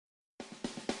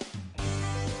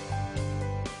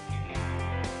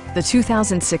the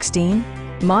 2016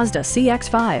 Mazda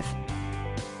CX-5.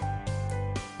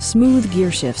 Smooth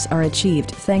gear shifts are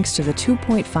achieved thanks to the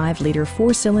 2.5-liter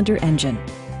four-cylinder engine.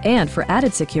 And for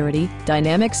added security,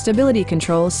 dynamic stability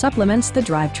control supplements the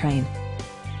drivetrain.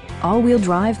 All-wheel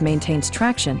drive maintains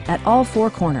traction at all four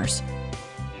corners.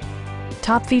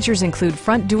 Top features include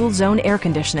front dual-zone air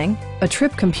conditioning, a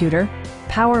trip computer,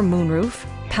 power moonroof,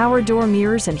 power door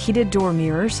mirrors and heated door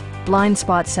mirrors, blind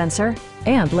spot sensor,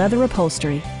 and leather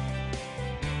upholstery.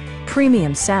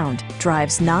 Premium sound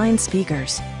drives 9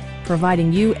 speakers,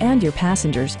 providing you and your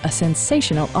passengers a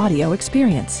sensational audio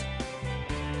experience.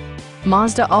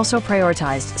 Mazda also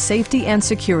prioritized safety and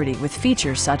security with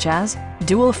features such as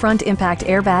dual front impact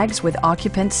airbags with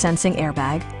occupant sensing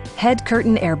airbag, head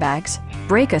curtain airbags,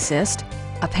 brake assist,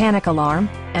 a panic alarm,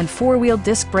 and 4-wheel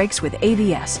disc brakes with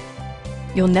ABS.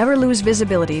 You'll never lose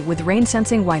visibility with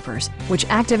rain-sensing wipers, which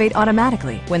activate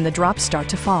automatically when the drops start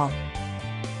to fall.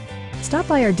 Stop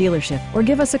by our dealership or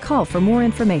give us a call for more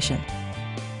information.